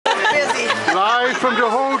Live from the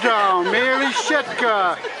Hoe DOwn, Mary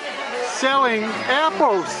Shetka selling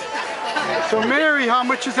apples. So Mary, how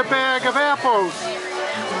much is a bag of apples?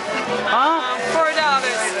 Huh?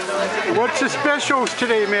 $4. What's the specials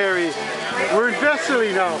today, Mary? We're in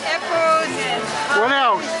Veseli now. Apples. What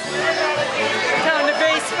else? Down the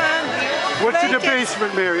basement. What's in the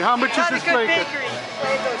basement, Mary? How much is this blanket? And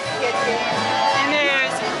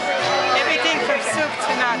there's everything from soup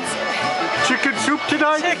to nuts. Chicken soup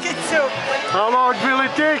tonight? Chicken soup. How long will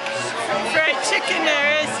it take? Fried chicken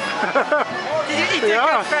there is. Did you eat the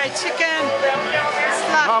good fried chicken?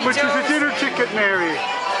 Sloppy How much is the joes. dinner ticket, Mary?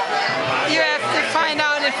 You have to find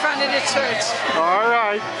out in front of the church. All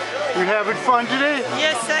right. You having fun today?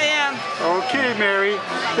 Yes, I am. Okay, Mary.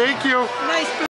 Thank you. Nice.